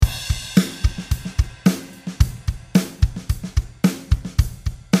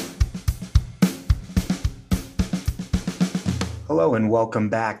Hello and welcome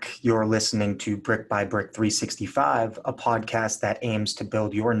back. You're listening to Brick by Brick 365, a podcast that aims to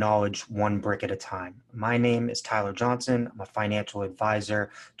build your knowledge one brick at a time. My name is Tyler Johnson. I'm a financial advisor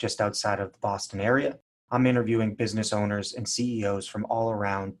just outside of the Boston area. I'm interviewing business owners and CEOs from all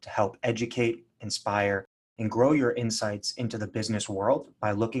around to help educate, inspire, and grow your insights into the business world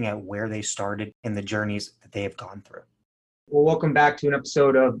by looking at where they started and the journeys that they have gone through. Well, welcome back to an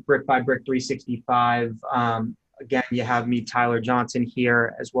episode of Brick by Brick 365. Again, you have me, Tyler Johnson,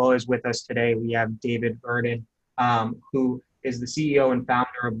 here, as well as with us today, we have David Burden, who is the CEO and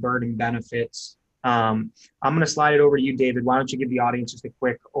founder of Burden Benefits. I'm going to slide it over to you, David. Why don't you give the audience just a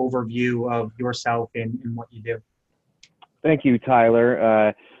quick overview of yourself and what you do? Thank you,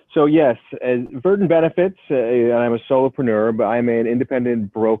 Tyler. So yes, as Burden Benefits, I'm a solopreneur, but I'm an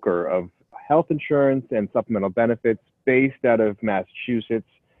independent broker of health insurance and supplemental benefits based out of Massachusetts,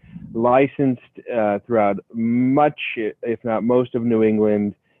 licensed throughout much, if not most of New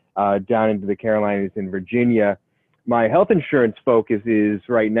England, down into the Carolinas and Virginia. My health insurance focus is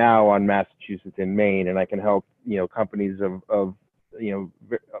right now on Massachusetts and Maine, and I can help, companies of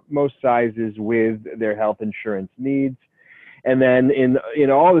most sizes with their health insurance needs. And then in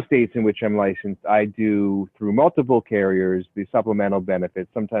all the states in which I'm licensed, I do through multiple carriers, the supplemental benefits,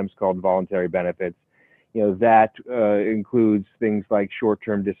 sometimes called voluntary benefits. That includes things like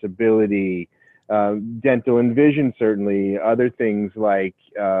short-term disability, dental and vision, certainly, other things like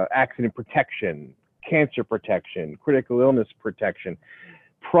accident protection, cancer protection, critical illness protection,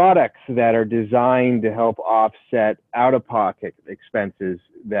 products that are designed to help offset out-of-pocket expenses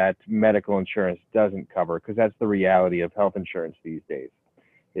that medical insurance doesn't cover, because that's the reality of health insurance these days,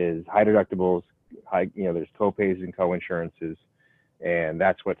 is high deductibles, there's co-pays and co-insurances. And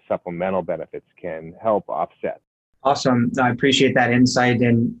that's what supplemental benefits can help offset. Awesome. I appreciate that insight.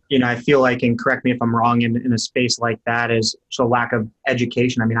 And, I feel like, and correct me if I'm wrong, in a space like that is so lack of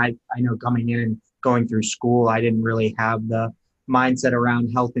education. I mean, I know coming in and going through school, I didn't really have the mindset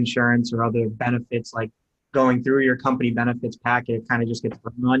around health insurance or other benefits, like going through your company benefits packet. It kind of just gets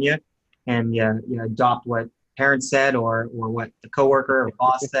thrown on you and you adopt what parents said or what the coworker or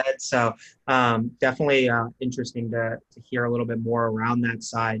boss said. So definitely interesting to hear a little bit more around that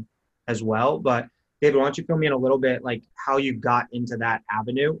side as well. But David, why don't you fill me in a little bit, like how you got into that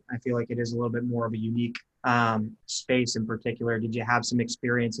avenue? I feel like it is a little bit more of a unique space in particular. Did you have some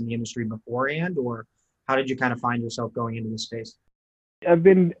experience in the industry beforehand, or how did you kind of find yourself going into this space? I've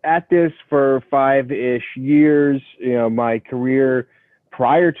been at this for 5-ish years. My career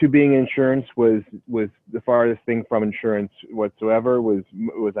prior to being in insurance was the farthest thing from insurance whatsoever. Was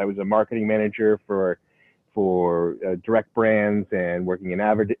I was a marketing manager for direct brands and working in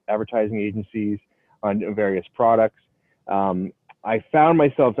advertising agencies on various products. I found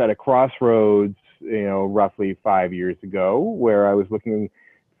myself at a crossroads, roughly 5 years ago, where I was looking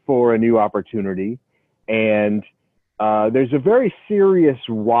for a new opportunity, and there's a very serious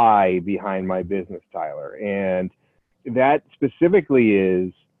why behind my business, Tyler, and that specifically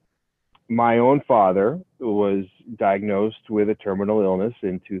is my own father was diagnosed with a terminal illness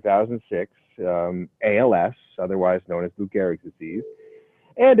in 2006, ALS, otherwise known as Lou Gehrig's disease.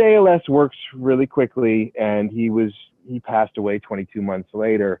 And ALS works really quickly, and he passed away 22 months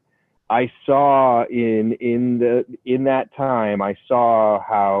later. I saw in that time, I saw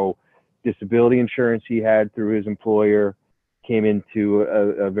how disability insurance he had through his employer came into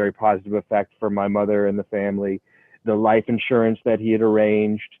a very positive effect for my mother and the family. The life insurance that he had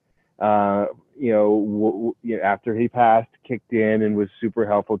arranged, after he passed, kicked in and was super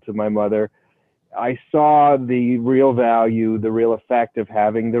helpful to my mother. I saw the real value, the real effect of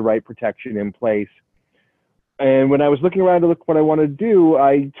having the right protection in place. And when I was looking around to look what I wanted to do,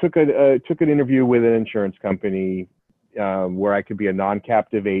 I took an interview with an insurance company where I could be a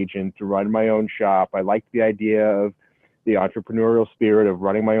non-captive agent to run my own shop. I liked the idea of the entrepreneurial spirit of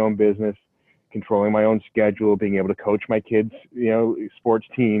running my own business, controlling my own schedule, being able to coach my kids, sports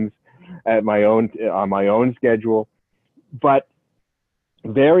teams on my own schedule. But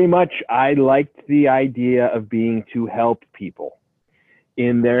very much, I liked the idea of being to help people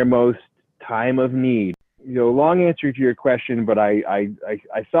in their most time of need. Long answer to your question, but I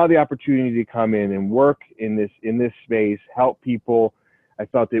saw the opportunity to come in and work in this space, help people. I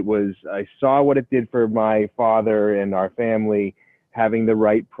saw what it did for my father and our family, having the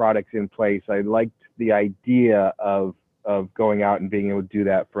right products in place. I liked the idea of going out and being able to do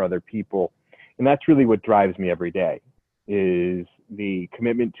that for other people. And that's really what drives me every day, is the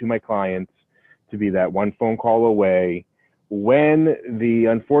commitment to my clients to be that one phone call away when the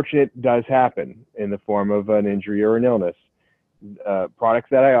unfortunate does happen in the form of an injury or an illness, products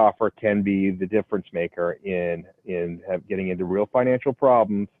that I offer can be the difference maker in getting into real financial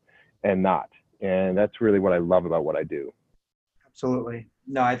problems and not. And that's really what I love about what I do. Absolutely.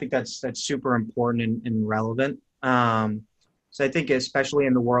 No, I think that's super important and relevant. So I think especially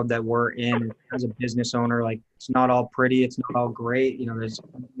in the world that we're in as a business owner, like it's not all pretty, it's not all great. You know,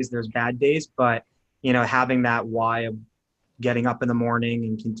 there's bad days, but you know, having that why of getting up in the morning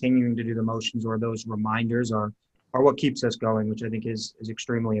and continuing to do the motions or those reminders are what keeps us going, which I think is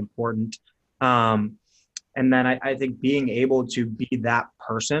extremely important. And then I think being able to be that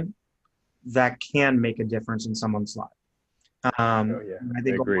person that can make a difference in someone's life. I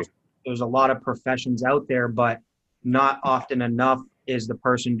think there's a lot of professions out there, but not often enough is the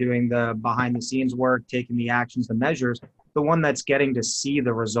person doing the behind the scenes work, taking the actions, the measures, the one that's getting to see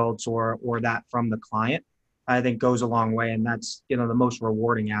the results or that from the client, I think goes a long way. And that's, you know, the most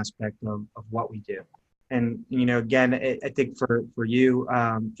rewarding aspect of what we do. And, you know, again, I think for you,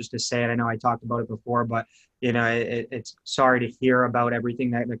 just to say it, I know I talked about it before, but, you know, it's sorry to hear about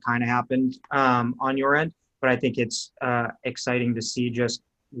everything that kind of happened on your end. But I think it's exciting to see just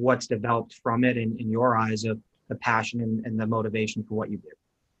what's developed from it in your eyes of the passion and the motivation for what you do.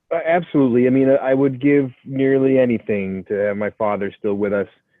 Absolutely. I mean, I would give nearly anything to have my father still with us.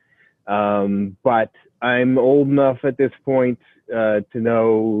 But I'm old enough at this point to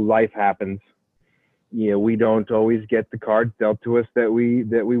know life happens. You know, we don't always get the cards dealt to us that we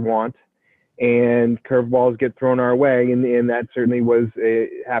want, and curveballs get thrown our way, and that certainly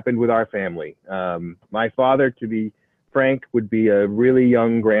happened with our family. My father, to be frank, would be a really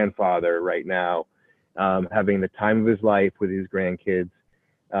young grandfather right now, having the time of his life with his grandkids,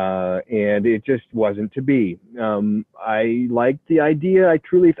 and it just wasn't to be. I like the idea.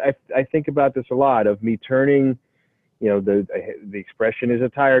 I think about this a lot, of me turning, you know, the expression is a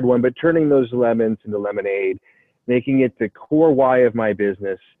tired one, but turning those lemons into lemonade, making it the core why of my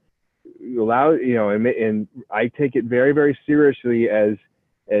business, and I take it very, very seriously as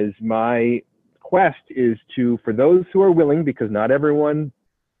my quest is to, for those who are willing, because not everyone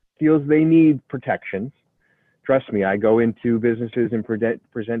feels they need protections. Trust me, I go into businesses and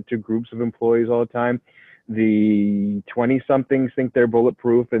present to groups of employees all the time. The 20-somethings think they're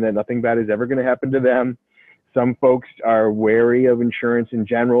bulletproof and that nothing bad is ever going to happen to them. Some folks are wary of insurance in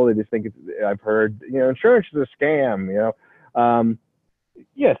general. They just think I've heard, you know, insurance is a scam, you know.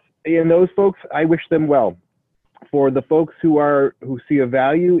 Yes, and those folks, I wish them well. For the folks who see a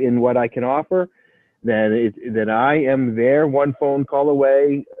value in what I can offer, then I am there, one phone call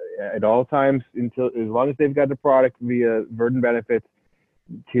away at all times, until, as long as they've got the product via Verdant Benefits,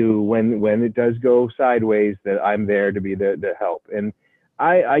 to when it does go sideways, that I'm there to be the help. And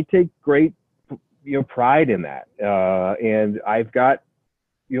I take great, you know, pride in that. And I've got,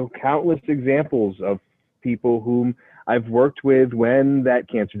 you know, countless examples of people whom I've worked with when that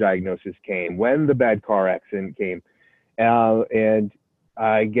cancer diagnosis came, when the bad car accident came, and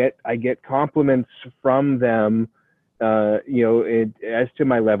I get compliments from them, you know, as to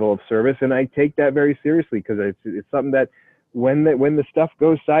my level of service, and I take that very seriously, because it's something that when the stuff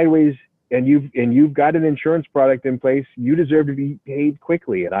goes sideways and you've got an insurance product in place, you deserve to be paid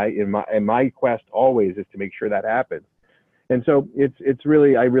quickly. And my quest always is to make sure that happens. And so it's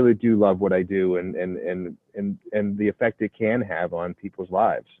really, I really do love what I do, and the effect it can have on people's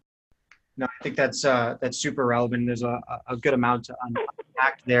lives. No, I think that's super relevant. There's a good amount to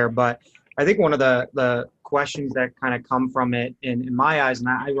unpack there, but I think one of the questions that kind of come from it in my eyes, and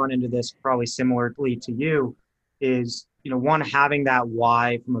I run into this probably similarly to you, is, you know, one, having that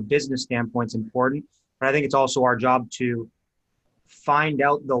why from a business standpoint is important, but I think it's also our job to find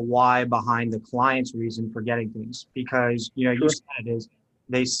out the why behind the client's reason for getting things, because, you know, sure, you said it is,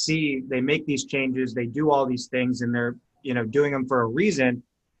 they make these changes, they do all these things, and they're, you know, doing them for a reason.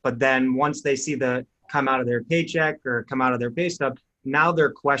 But then once they see the come out of their paycheck or come out of their pay stub, now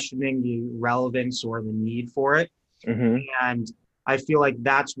they're questioning the relevance or the need for it. Mm-hmm. And I feel like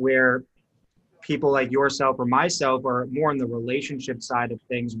that's where people like yourself or myself are more on the relationship side of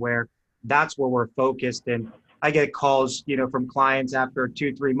things, where that's where we're focused. And I get calls, you know, from clients after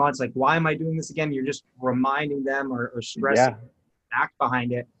 2-3 months, like, why am I doing this again? You're just reminding them or stressing back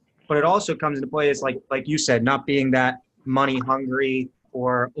behind it. But it also comes into play, it's like you said, not being that money hungry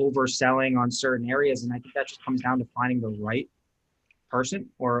or overselling on certain areas. And I think that just comes down to finding the right person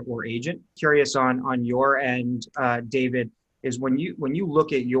or agent. Curious on your end, David, is when you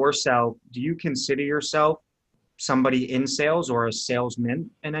look at yourself, do you consider yourself somebody in sales or a salesman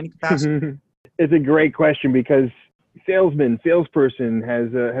in any capacity? It's a great question, because salesperson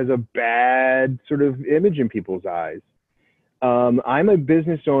has a bad sort of image in people's eyes. I'm a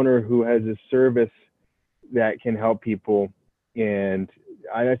business owner who has a service that can help people And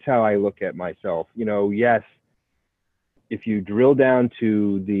that's how I look at myself. Yes, if you drill down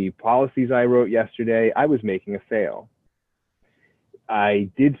to the policies I wrote yesterday, I was making a sale. I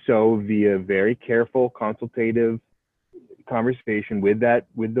did so via very careful consultative conversation with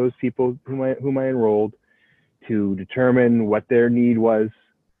those people whom I enrolled to determine what their need was,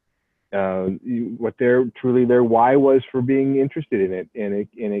 what their why was for being interested in it. And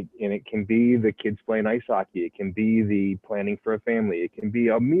it can be the kids playing ice hockey. It can be the planning for a family. It can be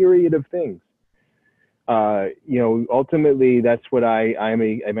a myriad of things. Ultimately that's what I'm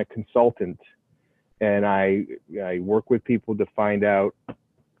a consultant, and I work with people to find out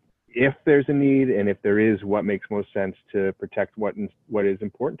if there's a need, and if there is, what makes most sense to protect what is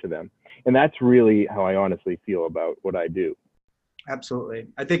important to them. And that's really how I honestly feel about what I do. Absolutely.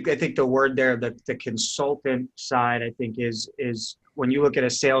 I think the word there, the consultant side, I think is when you look at a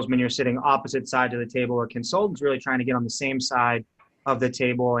salesman, you're sitting opposite sides of the table. A consultant's really trying to get on the same side of the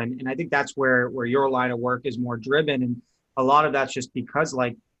table. And I think that's where your line of work is more driven. And a lot of that's just because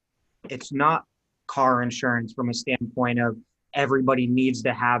it's not car insurance from a standpoint of everybody needs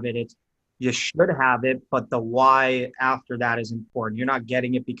to have it. It's you should have it, but the why after that is important. You're not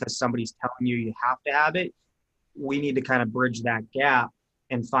getting it because somebody's telling you have to have it. We need to kind of bridge that gap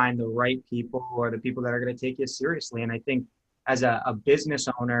and find the right people or the people that are going to take you seriously. And I think as a business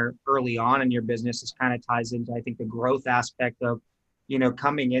owner early on in your business, this kind of ties into, I think, the growth aspect of,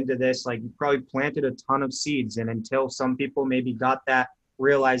 coming into this, you probably planted a ton of seeds, and until some people maybe got that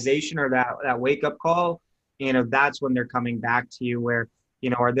realization or that wake up call, that's when they're coming back to you where,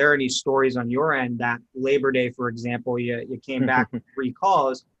 are there any stories on your end that Labor Day, for example, you came back with 3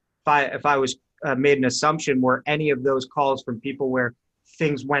 calls. If I was made an assumption, were any of those calls from people where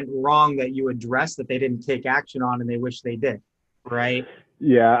things went wrong that you addressed that they didn't take action on and they wish they did, right?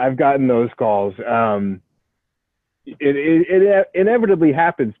 Yeah, I've gotten those calls. It inevitably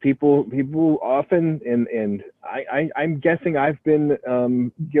happens. People often, and I'm guessing I've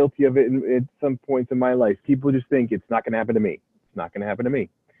been guilty of it at some points in my life. People just think it's not going to happen to me. It's not going to happen to me.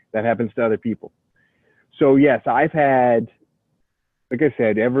 That happens to other people. So yes, I've had, like I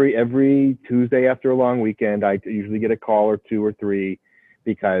said, every Tuesday after a long weekend, I usually get a call or 2 or 3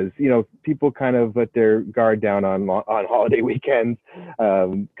 because, people kind of let their guard down on holiday weekends. A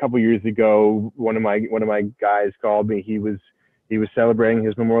couple years ago, one of my guys called me. He was celebrating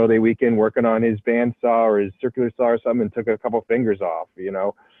his Memorial Day weekend, working on his bandsaw or his circular saw or something, and took a couple fingers off,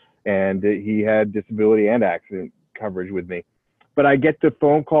 and he had disability and accident coverage with me. But I get the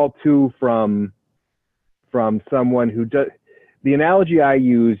phone call too from someone who does. The analogy I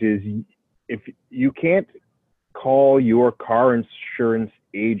use is, if you can't call your car insurance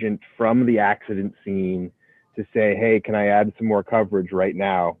agent from the accident scene to say, hey, can I add some more coverage right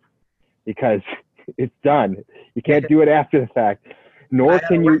now? Because it's done. You can't do it after the fact. Nor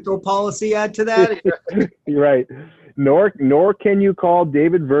can you rental policy add to that. You're right. Nor can you call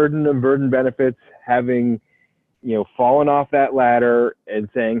David Verdon of Verdon Benefits, having fallen off that ladder and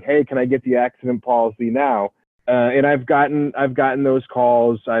saying, hey, can I get the accident policy now? And I've gotten those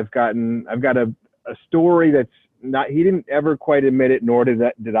calls. I've got a story that's not, he didn't ever quite admit it, nor did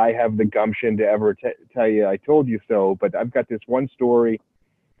I have the gumption to ever tell you I told you so. But I've got this one story.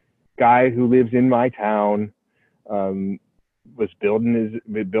 Guy who lives in my town was building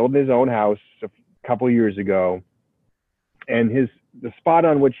his own house a couple years ago, and the spot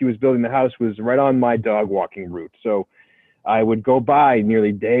on which he was building the house was right on my dog walking route. So I would go by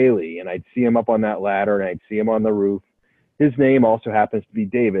nearly daily, and I'd see him up on that ladder, and I'd see him on the roof. His name also happens to be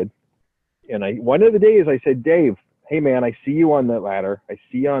David. And one of the days I said, Dave, hey man, I see you on that ladder. I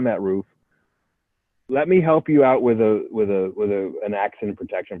see you on that roof. Let me help you out with an accident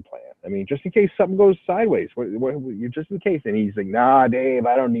protection plan. I mean, just in case something goes sideways, just in case. And he's like, nah, Dave,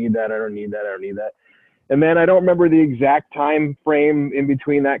 I don't need that. And then I don't remember the exact time frame in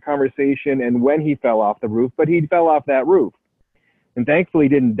between that conversation and when he fell off the roof, but he fell off that roof. And thankfully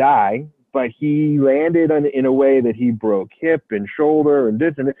didn't die, but he landed in a way that he broke hip and shoulder and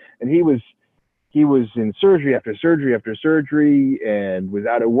this and that. And he was in surgery after surgery after surgery and was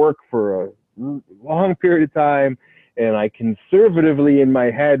out of work for a long period of time. And I conservatively in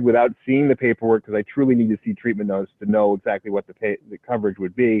my head, without seeing the paperwork, because I truly need to see treatment notes to know exactly what the coverage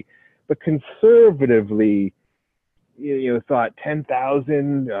would be, but conservatively, thought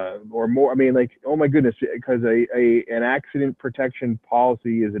 10,000 or more. I mean, oh my goodness, because an accident protection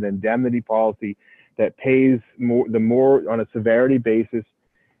policy is an indemnity policy that pays more on a severity basis.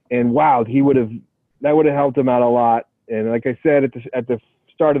 And wow, that would have helped him out a lot. And like I said at the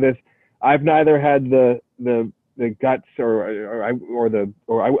start of this, I've neither had the guts or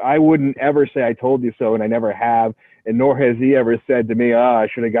I wouldn't ever say I told you so, and I never have. and nor has he ever said to me, I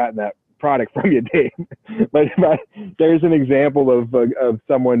should have gotten that product from you, Dave. but there's an example of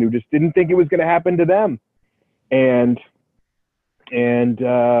someone who just didn't think it was going to happen to them. And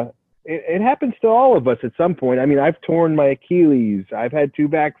it happens to all of us at some point. I mean, I've torn my Achilles. I've had 2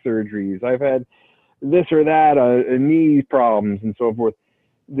 back surgeries. I've had this or that, knee problems and so forth.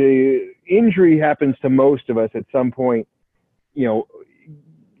 The injury happens to most of us at some point.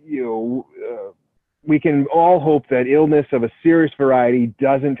 We can all hope that illness of a serious variety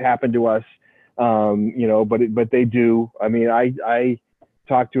doesn't happen to us, but they do. I mean, I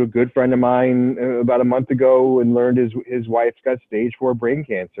talked to a good friend of mine about a month ago and learned his wife's got stage 4 brain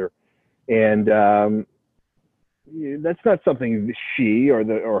cancer, and that's not something she or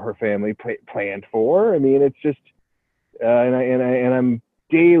her family planned for. I mean, it's just, I'm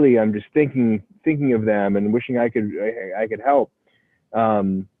just thinking of them and wishing I could help.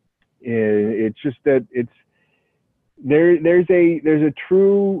 It's just that there's a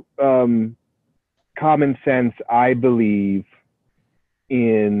true common sense, I believe,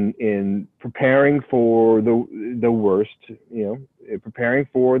 in preparing for the worst, preparing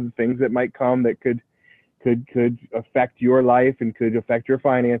for the things that might come that could affect your life and could affect your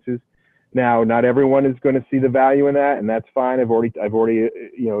finances. Now, not everyone is going to see the value in that, and that's fine. I've already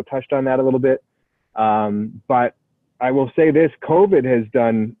touched on that a little bit. But I will say this: COVID has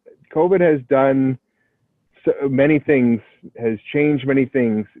done so many things, has changed many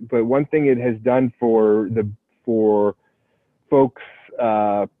things. But one thing it has done for folks'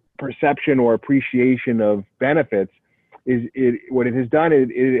 perception or appreciation of benefits is what it has done.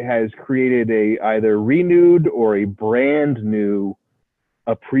 It has created a either renewed or a brand new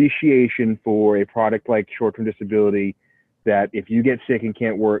appreciation for a product like short-term disability that if you get sick and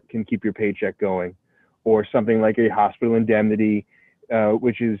can't work can keep your paycheck going, or something like a hospital indemnity,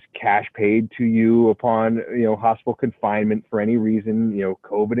 which is cash paid to you upon hospital confinement for any reason,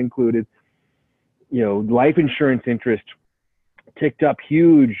 COVID included. Life insurance interest ticked up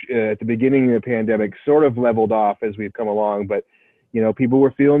huge at the beginning of the pandemic, sort of leveled off as we've come along, but people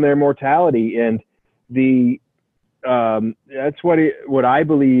were feeling their mortality, and that's what I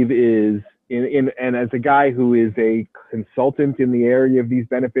believe is and as a guy who is a consultant in the area of these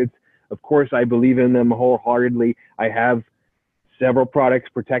benefits, of course I believe in them wholeheartedly. I have several products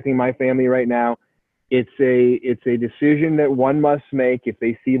protecting my family right now. It's a decision that one must make. If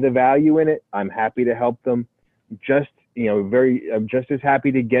they see the value in it, I'm happy to help them. I'm just as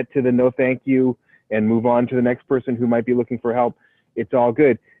happy to get to the no thank you and move on to the next person who might be looking for help. It's all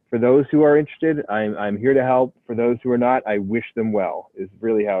good. For those who are interested, I'm here to help. For those who are not, I wish them well, is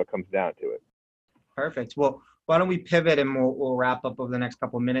really how it comes down to it. Perfect. Well, why don't we pivot and we'll wrap up over the next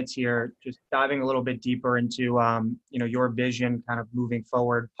couple of minutes here, just diving a little bit deeper into, your vision kind of moving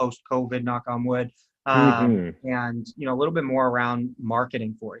forward post-COVID, knock on wood, and, a little bit more around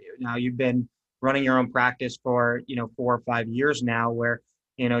marketing for you. Now, you've been running your own practice for, 4 or 5 years now, where,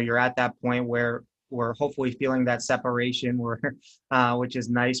 you're at that point where we're hopefully feeling that separation, which is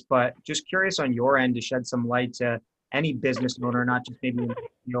nice. But just curious on your end to shed some light to any business owner, not just maybe in the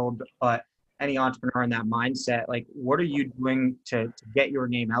field, but any entrepreneur in that mindset. Like, what are you doing to get your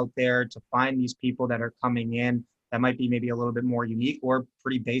name out there, to find these people that are coming in that might be maybe a little bit more unique or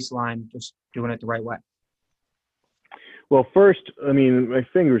pretty baseline, just doing it the right way? Well, first, my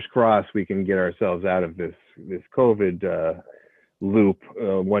fingers crossed we can get ourselves out of this COVID loop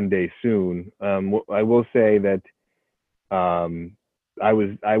one day soon. I will say that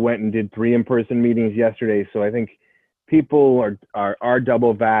I went and did 3 in-person meetings yesterday, so I think people are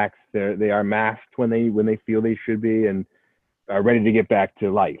double vaxxed. They are masked when they feel they should be, and are ready to get back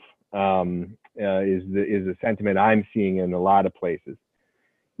to life. Is the sentiment I'm seeing in a lot of places.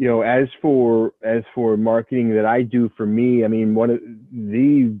 As for marketing that I do for me, one of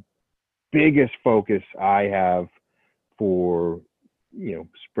the biggest focus I have for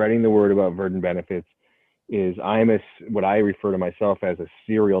spreading the word about Verdant Benefits is what I refer to myself as a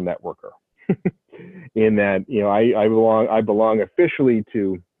serial networker. In that, I belong officially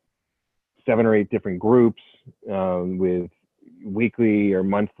to 7 or 8 different groups with weekly or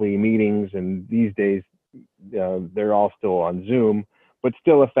monthly meetings, and these days they're all still on Zoom, but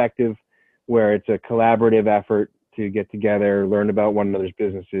still effective, where it's a collaborative effort to get together, learn about one another's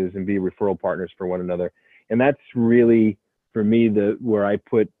businesses, and be referral partners for one another. And that's really, for me, where I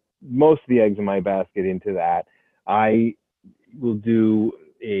put most of the eggs in my basket into that. I will do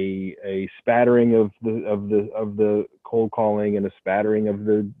a spattering of the cold calling and a spattering of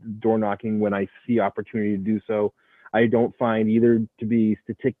the door knocking when I see opportunity to do so. I don't find either to be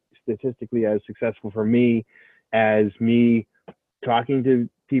statistically as successful for me as me talking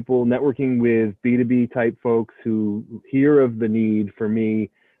people, networking with B2B type folks who hear of the need for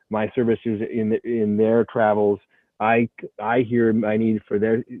me, my services in their travels. I hear my need for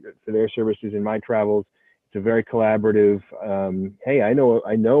their services in my travels. It's a very collaborative. Hey, I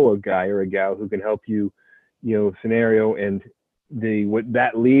know a guy or a gal who can help you, scenario, and what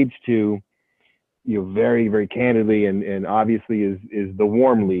that leads to, very, very candidly and obviously is the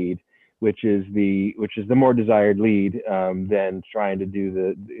warm lead, which is the more desired lead than trying to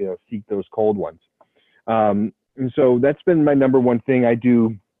do seek those cold ones. And so that's been my number one thing. I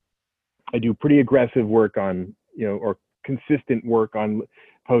do pretty aggressive work on, or consistent work on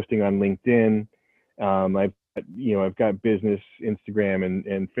posting on LinkedIn. I've got business Instagram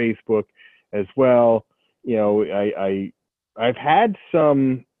and Facebook as well. I've had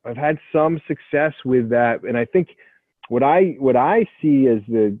some success with that, and I think what I see as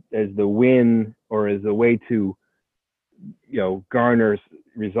the win, or as a way to garner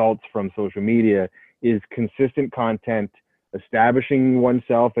results from social media, is consistent content, establishing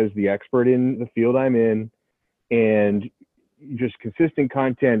oneself as the expert in the field I'm in, and just consistent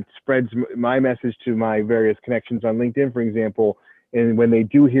content spreads my message to my various connections on LinkedIn, for example. And when they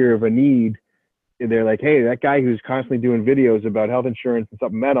do hear of a need, they're like, hey, that guy who's constantly doing videos about health insurance and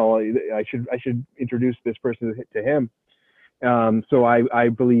supplemental, I should introduce this person to him. So I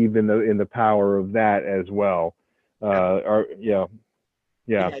believe in the power of that as well.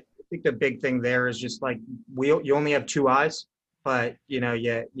 Yeah. I think the big thing there is just like you only have two eyes, but you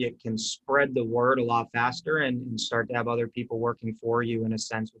can spread the word a lot faster and start to have other people working for you in a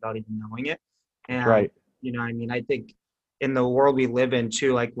sense without even knowing it. And right. I think in the world we live in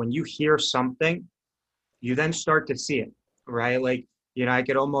too, like when you hear something, you then start to see it, right? Like, I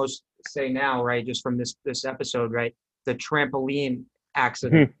could almost say now, right, just from this episode, right, the trampoline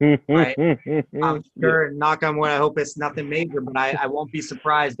accident, right? I'm sure, knock on wood, I hope it's nothing major, but I won't be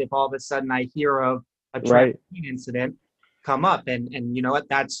surprised if all of a sudden I hear of a trampoline incident come up, and you know what?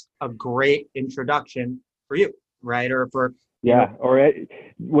 That's a great introduction for you, right? Or for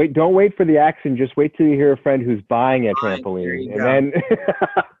don't wait for the accident. Just wait till you hear a friend who's buying a trampoline, and then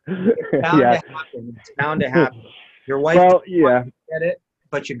it's bound to happen. It's bound to happen. Your wife get it,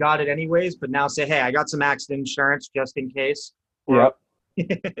 but you got it anyways. But now say, hey, I got some accident insurance just in case. Yep.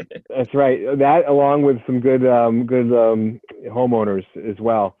 That's right. That, along with some good homeowners as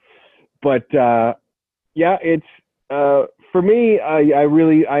well. But it's for me.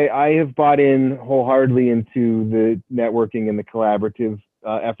 I have bought in wholeheartedly into the networking and the collaborative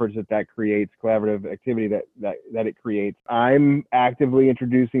efforts that creates, collaborative activity that it creates. I'm actively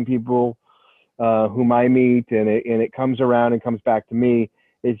introducing people whom I meet, and it comes around and comes back to me.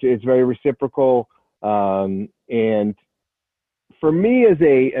 It's very reciprocal, and for me,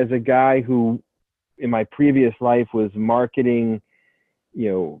 as a guy who in my previous life was marketing,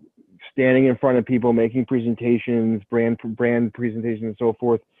 standing in front of people, making presentations, brand presentations, and so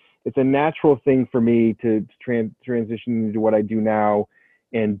forth, it's a natural thing for me to transition into what I do now,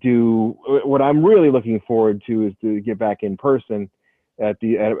 and do what I'm really looking forward to is to get back in person at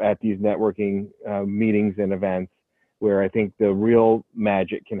these networking meetings and events, where I think the real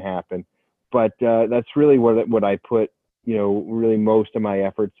magic can happen. But that's really what I put really most of my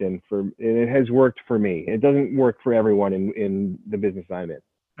efforts in and it has worked for me. It doesn't work for everyone in the business I'm in.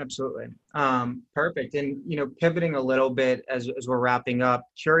 Absolutely. Perfect. And, pivoting a little bit as we're wrapping up,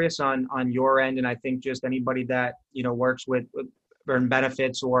 curious on your end, and I think just anybody that, works with Verdant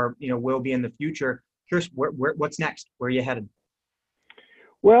Benefits or, will be in the future, curious, what's next? Where are you headed?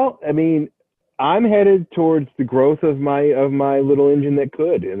 Well, I mean, I'm headed towards the growth of my little engine that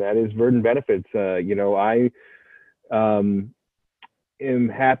could, and that is Verdant Benefits. I am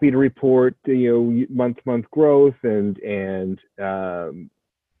happy to report, month growth and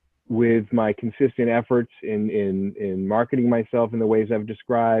with my consistent efforts in marketing myself in the ways I've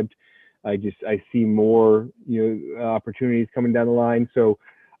described. I see more, opportunities coming down the line. So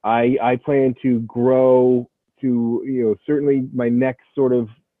I plan to grow to, certainly my next sort of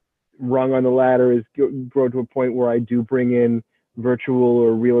rung on the ladder is grow to a point where I do bring in virtual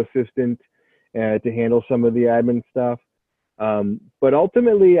or real assistant to handle some of the admin stuff. But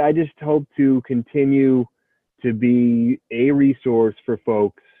ultimately, I just hope to continue to be a resource for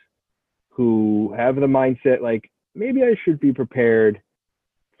folks who have the mindset like, maybe I should be prepared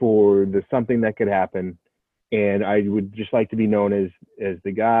for something that could happen. And I would just like to be known as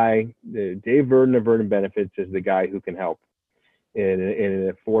the guy, Dave Verdant of Verdant Benefits, as the guy who can help in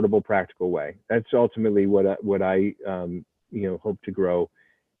an affordable, practical way. That's ultimately what I hope to grow,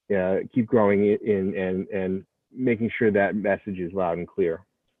 keep growing it in and making sure that message is loud and clear.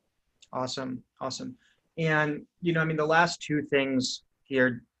 Awesome. And, the last two things,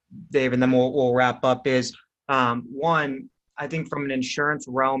 here, Dave, and then we'll wrap up is, one, I think from an insurance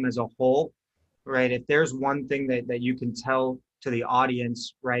realm as a whole, right, if there's one thing that you can tell to the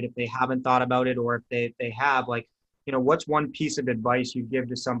audience, right, if they haven't thought about it, or if they have, like, what's one piece of advice you give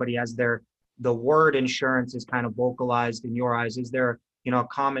to somebody as the word insurance is kind of vocalized in your eyes? Is there, a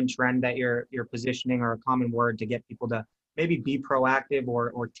common trend that you're positioning, or a common word to get people to maybe be proactive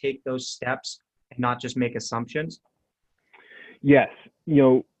or take those steps and not just make assumptions? Yes.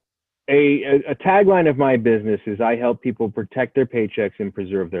 A tagline of my business is I help people protect their paychecks and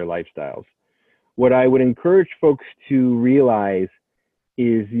preserve their lifestyles. What I would encourage folks to realize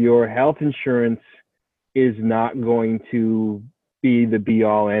is your health insurance is not going to be the be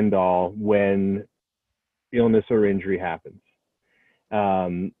all end all when illness or injury happens.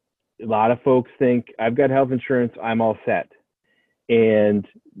 A lot of folks think I've got health insurance, I'm all set. And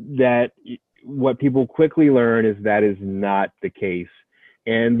that what people quickly learn is that is not the case.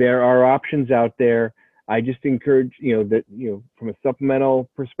 And there are options out there. I just encourage, from a supplemental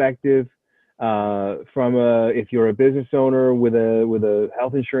perspective, if you're a business owner with a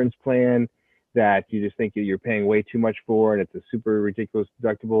health insurance plan that you just think you're paying way too much for and it's a super ridiculous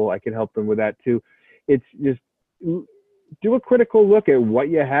deductible, I can help them with that too. It's just do a critical look at what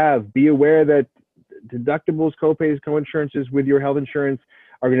you have. Be aware that deductibles, copays, coinsurances with your health insurance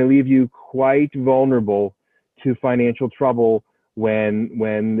are going to leave you quite vulnerable to financial trouble when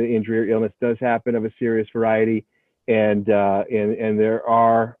the injury or illness does happen of a serious variety, and there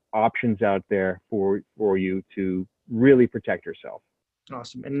are options out there for you to really protect yourself.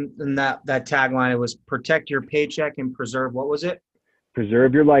 Awesome. And that tagline, it was protect your paycheck and preserve, what was it?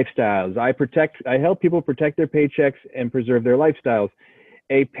 Preserve your lifestyles. I help people protect their paychecks and preserve their lifestyles.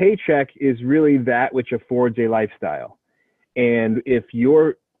 A paycheck is really that which affords a lifestyle. And if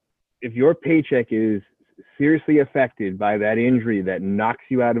your paycheck is seriously affected by that injury that knocks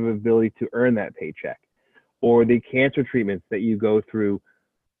you out of ability to earn that paycheck, or the cancer treatments that you go through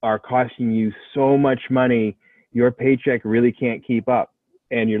are costing you so much money, your paycheck really can't keep up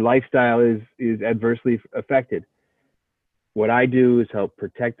and your lifestyle is adversely affected. What I do is help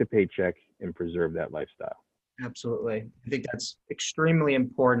protect the paycheck and preserve that lifestyle. Absolutely. I think that's extremely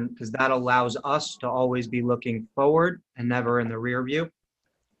important because that allows us to always be looking forward and never in the rear view,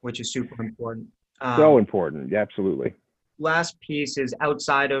 which is super important. So important. Absolutely. Last piece is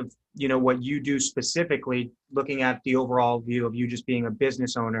outside of, what you do specifically, looking at the overall view of you just being a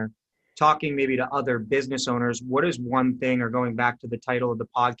business owner, talking maybe to other business owners, what is one thing, or going back to the title of the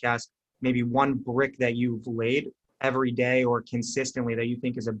podcast, maybe one brick that you've laid every day or consistently that you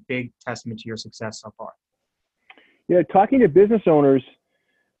think is a big testament to your success so far? Yeah, talking to business owners,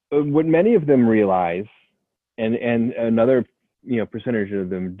 what many of them realize, and another percentage of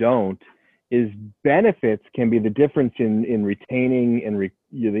them don't, is benefits can be the difference in retaining and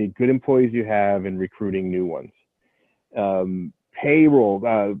the good employees you have and recruiting new ones.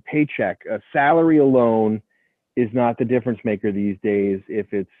 Payroll, paycheck, salary alone is not the difference maker these days.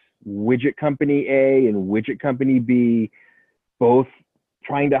 If it's widget company A and widget company B, both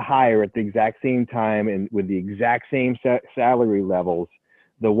trying to hire at the exact same time and with the exact same salary levels,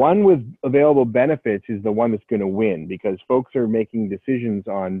 the one with available benefits is the one that's going to win, because folks are making decisions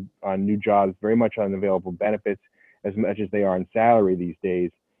on new jobs very much on available benefits as much as they are on salary these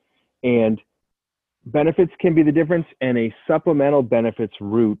days. And benefits can be the difference, and a supplemental benefits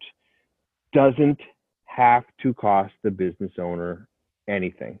route doesn't have to cost the business owner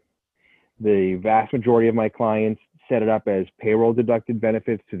anything. The vast majority of my clients set it up as payroll deducted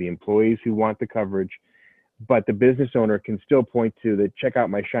benefits to the employees who want the coverage, but the business owner can still point to the check out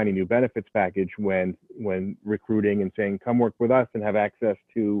my shiny new benefits package when recruiting and saying, come work with us and have access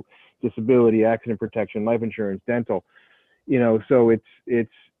to disability, accident protection, life insurance, dental. So it's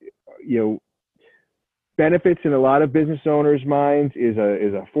benefits in a lot of business owners' minds is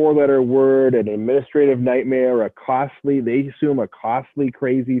a four-letter word, an administrative nightmare, they assume a costly,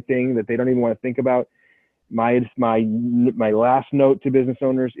 crazy thing that they don't even want to think about. My last note to business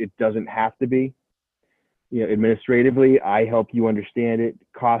owners: it doesn't have to be. Administratively, I help you understand it.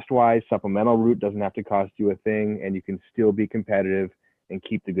 Cost-wise, supplemental route doesn't have to cost you a thing, and you can still be competitive and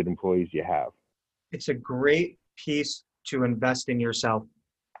keep the good employees you have. It's a great piece to invest in yourself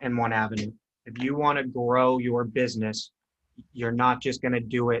in one avenue. If you want to grow your business, you're not just going to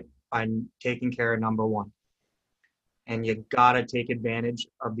do it by taking care of number one. And you got to take advantage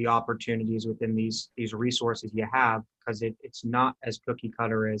of the opportunities within these resources you have, because it's not as cookie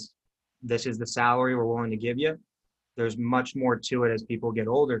cutter as this is the salary we're willing to give you. There's much more to it as people get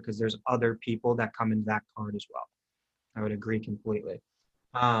older, because there's other people that come into that card as well. I would agree completely.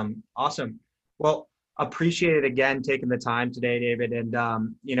 Awesome. Well, Appreciate it again, taking the time today, David. And,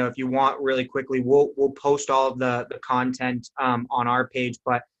 if you want really quickly, we'll post all of the content on our page,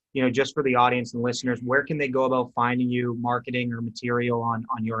 but, just for the audience and listeners, where can they go about finding you, marketing or material on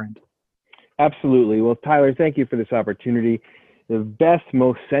your end? Absolutely. Well, Tyler, thank you for this opportunity. The best,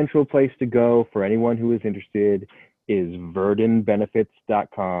 most central place to go for anyone who is interested is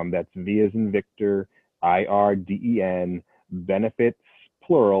virdenbenefits.com. That's V as in Victor, IRDEN, benefits,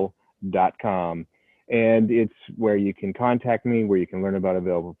 plural.com. And it's where you can contact me, where you can learn about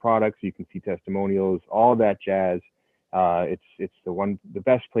available products, you can see testimonials, all that jazz. It's the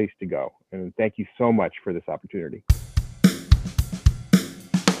best place to go. And thank you so much for this opportunity.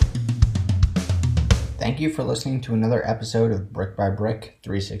 Thank you for listening to another episode of Brick by Brick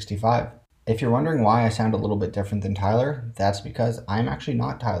 365. If you're wondering why I sound a little bit different than Tyler, that's because I'm actually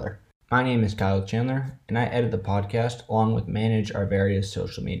not Tyler. My name is Kyle Chandler, and I edit the podcast along with manage our various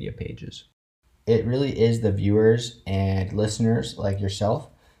social media pages. It really is the viewers and listeners like yourself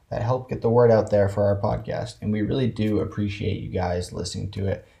that help get the word out there for our podcast, and we really do appreciate you guys listening to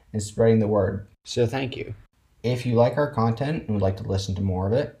it and spreading the word. So thank you. If you like our content and would like to listen to more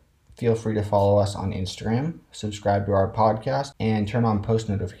of it, feel free to follow us on Instagram, subscribe to our podcast, and turn on post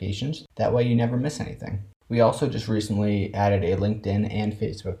notifications. That way you never miss anything. We also just recently added a LinkedIn and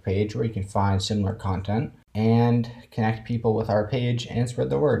Facebook page where you can find similar content and connect people with our page and spread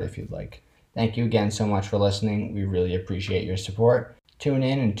the word if you'd like. Thank you again so much for listening. We really appreciate your support. Tune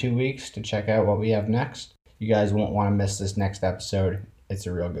in 2 weeks to check out what we have next. You guys won't want to miss this next episode. It's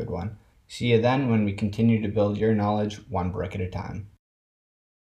a real good one. See you then when we continue to build your knowledge one brick at a time.